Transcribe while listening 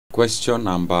Question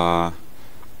number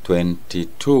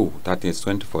 22, that is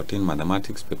 2014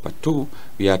 Mathematics Paper 2.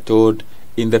 We are told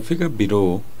in the figure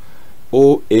below,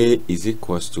 OA is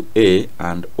equals to A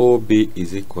and OB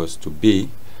is equals to B.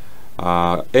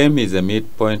 M is the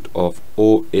midpoint of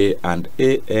OA and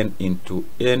AN into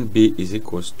NB is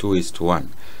equals to 2:1.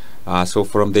 So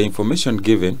from the information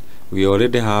given, we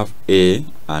already have A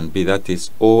and B, that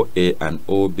is OA and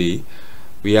OB.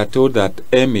 We are told that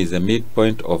M is the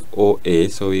midpoint of OA,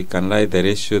 so we can write the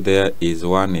ratio there is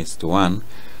 1:1.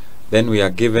 Then we are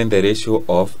given the ratio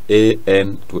of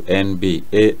AN to NB,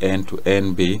 AN to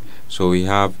NB, so we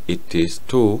have it is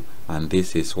 2 and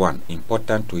this is 1.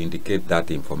 Important to indicate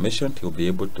that information to be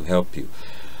able to help you.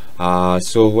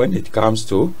 So when it comes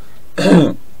to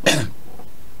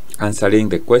answering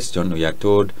the question, we are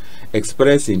told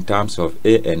express in terms of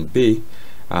A and B,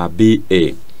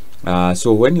 BA.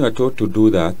 So when you are told to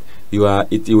do that,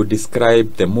 you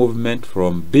describe the movement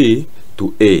from B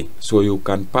to A. So you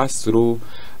can pass through,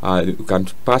 you can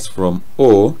pass from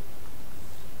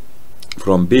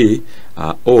B,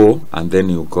 O, and then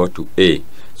you go to A.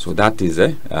 So that is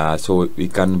so we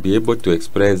can be able to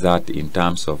express that in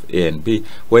terms of A and B.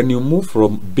 When you move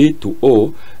from B to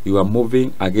O, you are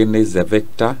moving against the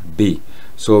vector B.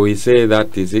 So we say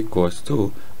that is equals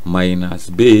to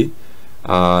minus B.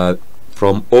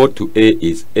 From O to A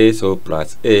is A, so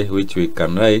plus A, which we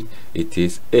can write, it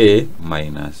is A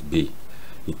minus B.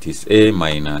 It is A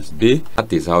minus B.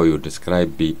 That is how you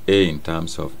describe BA in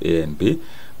terms of A and B.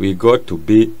 We go to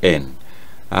BN.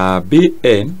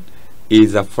 BN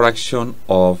is a fraction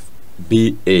of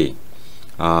BA.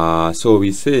 So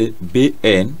we say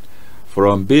BN,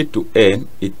 from B to N,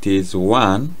 it is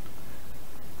 1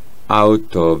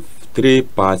 out of 3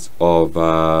 parts of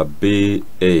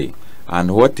BA.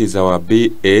 And what is our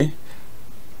BA?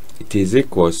 It is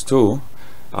equals to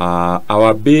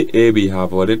our BA we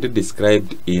have already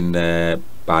described in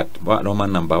part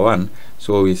Roman number 1.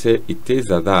 So we say it is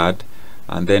that,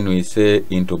 and then we say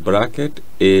into bracket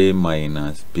A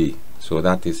minus B. So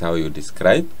that is how you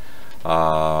describe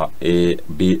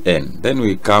BN. Then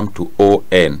we come to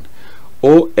ON.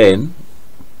 ON,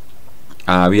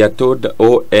 we are told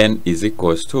ON is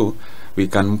equals to, we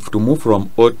can to move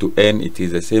from O to N, it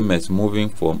is the same as moving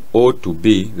from O to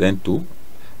B, then to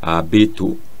B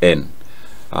to N.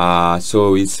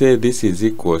 So we say this is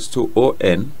equals to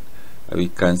ON. We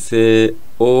can say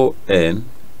ON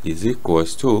is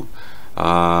equals to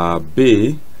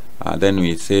B, then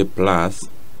we say plus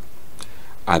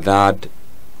that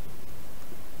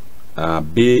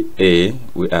BA,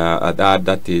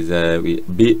 that is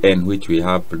BN, which we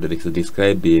have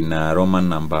described in Roman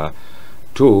number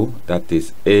 2, that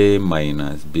is A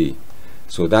minus B.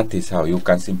 So that is how you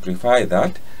can simplify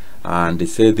that and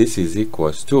say this is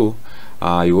equals to,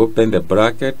 you open the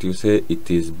bracket, you say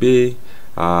it is B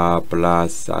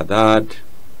plus that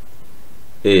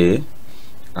A,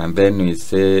 and then we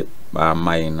say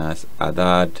minus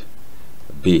that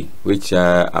B, which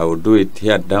I will do it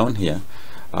here down here.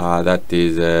 That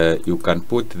is, you can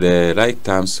put the right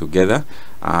terms together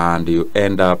and you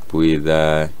end up with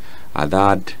that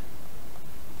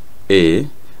A,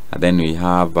 and then we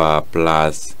have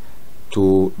plus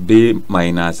 2B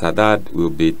minus that will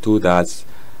be 2/3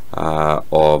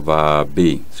 of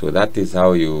B. So that is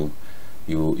how you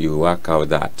work out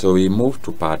that. So we move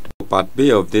to part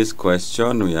B of this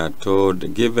question. We are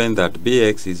told, given that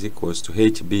BX is equals to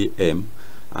HBM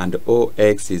and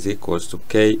OX is equals to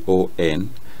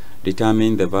KON,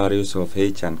 determine the values of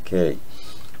H and K.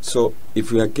 So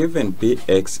if we are given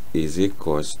BX is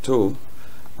equals to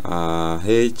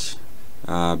HBM,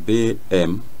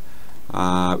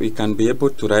 we can be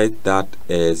able to write that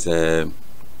as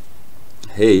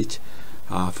H.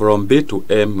 From B to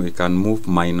M, we can move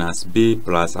minus B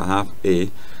plus a half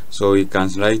A, so we can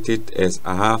write it as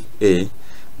a half A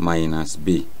minus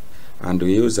B, and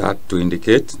we use that to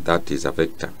indicate that is a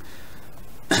vector.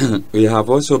 We have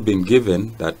also been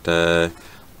given that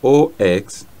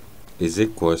OX is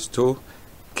equals to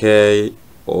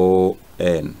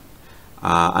KON,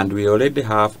 and we already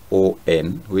have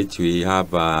ON, which we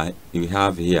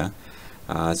have here.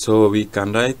 So we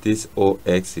can write this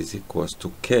OX is equals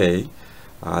to K.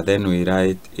 Then we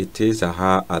write it is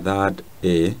a that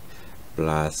A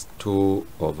plus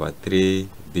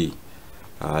 2/3B.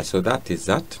 So that is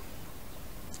that.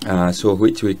 So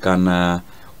which we can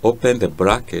open the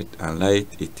bracket and write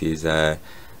it is that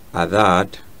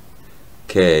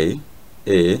K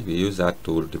A. We use that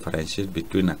to differentiate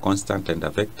between a constant and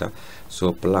a vector.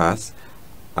 So plus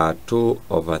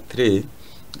 2/3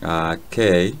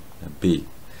 K B.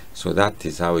 So that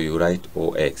is how you write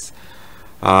OX.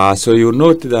 So you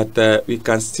note that we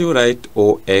can still write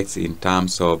OX in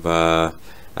terms of OB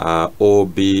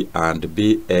and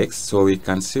BX. So we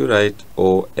can still write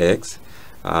OX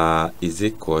is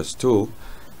equals to,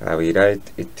 we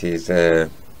write it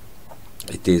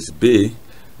is B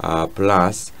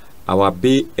plus our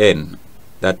BN,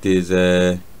 that is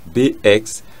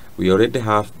BX. We already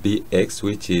have BX,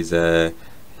 which is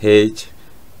H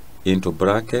into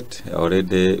bracket.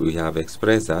 Already we have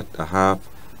expressed that. I have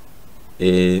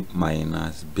A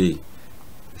minus B.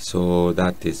 So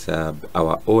that is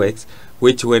our OX,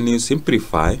 which when you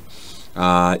simplify,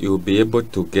 you'll be able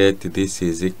to get this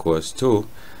is equals to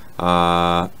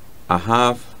I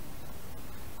have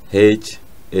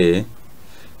HA,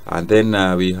 and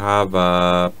then we have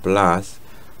plus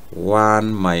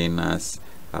 1 minus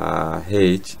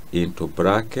H into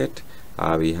bracket.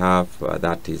 We have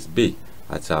that is B.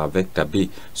 That's our vector B.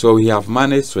 So we have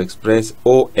managed to express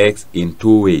OX in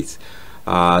two ways.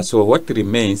 So what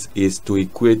remains is to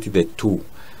equate the two.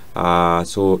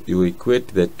 So you equate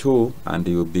the two, and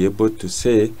you'll be able to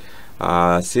say,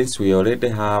 since we already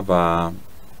have a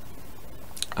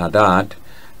dot,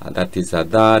 that is a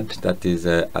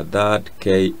dot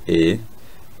Ka,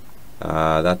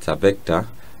 that's a vector,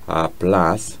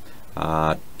 plus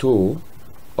 2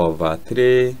 over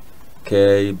 3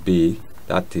 Kb,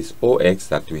 that is OX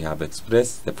that we have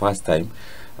expressed the first time.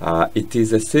 It is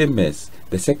the same as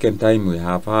the second time. We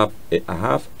have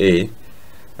A,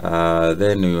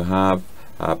 then you have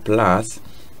plus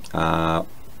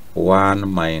 1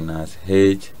 minus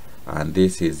H, and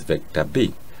this is vector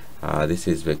B. This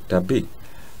is vector B.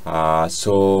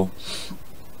 So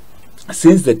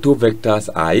since the two vectors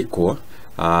are equal,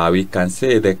 we can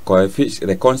say the coefficient,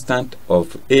 the constant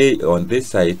of A on this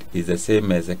side is the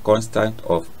same as the constant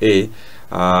of A.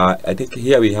 I think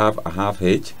here we have a half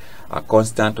H, a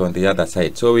constant on the other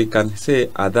side. So we can say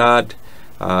a third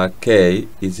K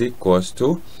is equals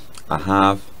to a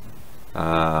half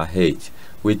H,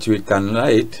 which we can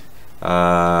write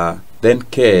then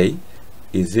K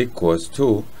is equals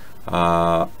to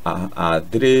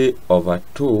 3 over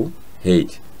 2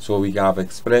 H. So we have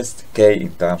expressed K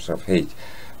in terms of H.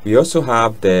 We also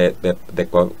have the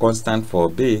constant for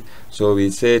B, so we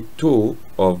say 2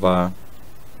 over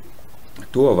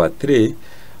 3.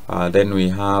 Then we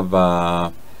have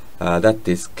that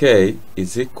is K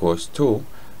is equals to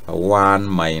 1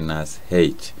 minus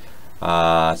H,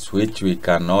 which we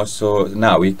can also,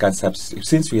 now we can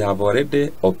since we have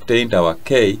already obtained our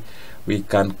K, we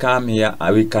can come here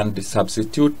and we can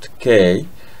substitute K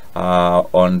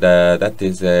on the, that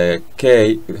is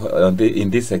K on in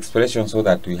this expression, so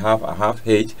that we have a half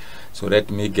H. So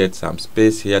let me get some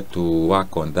space here to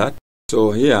work on that.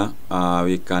 So here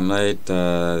we can write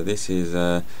this is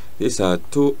these are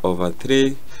 2 over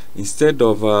 3. Instead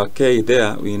of K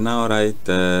there, we now write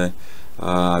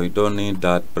we don't need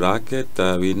that bracket.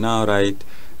 We now write,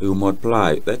 we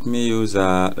multiply. Let me use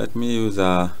a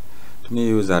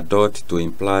dot to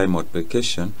imply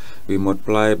multiplication. We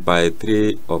multiply by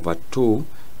 3 over 2,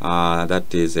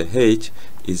 that is H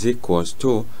is equals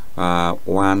to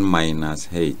 1 minus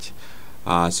H.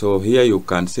 So here you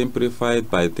can simplify it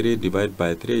by 3, divide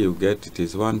by 3, you get it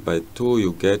is 1, by 2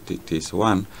 you get it is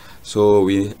 1. So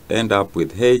we end up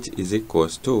with H is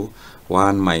equals to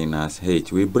 1 minus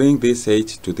H. We bring this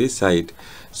H to this side,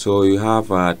 so you have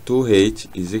 2H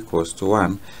is equals to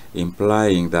 1,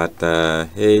 implying that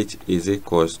H is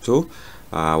equals to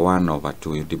 1 over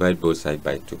 2. You divide both sides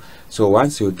by 2. So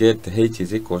once you get H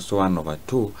is equals to 1 over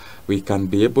 2, we can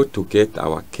be able to get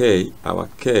our K. Our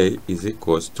K is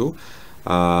equals to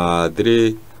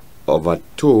 3 over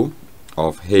 2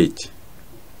 of H.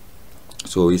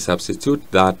 So we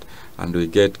substitute that, and we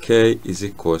get K is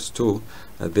equals to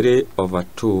 3 over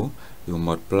 2. You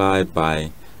multiply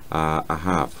by a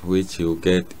half, which you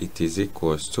get it is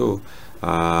equals to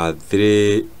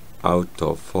 3 out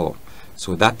of 4.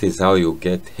 So that is how you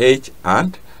get H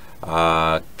and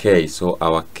K. So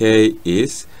our K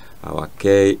is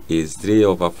 3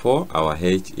 over 4. Our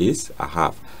H is a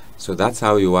half. So that's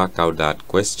how you work out that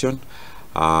question,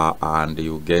 and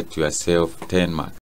you get yourself 10 marks.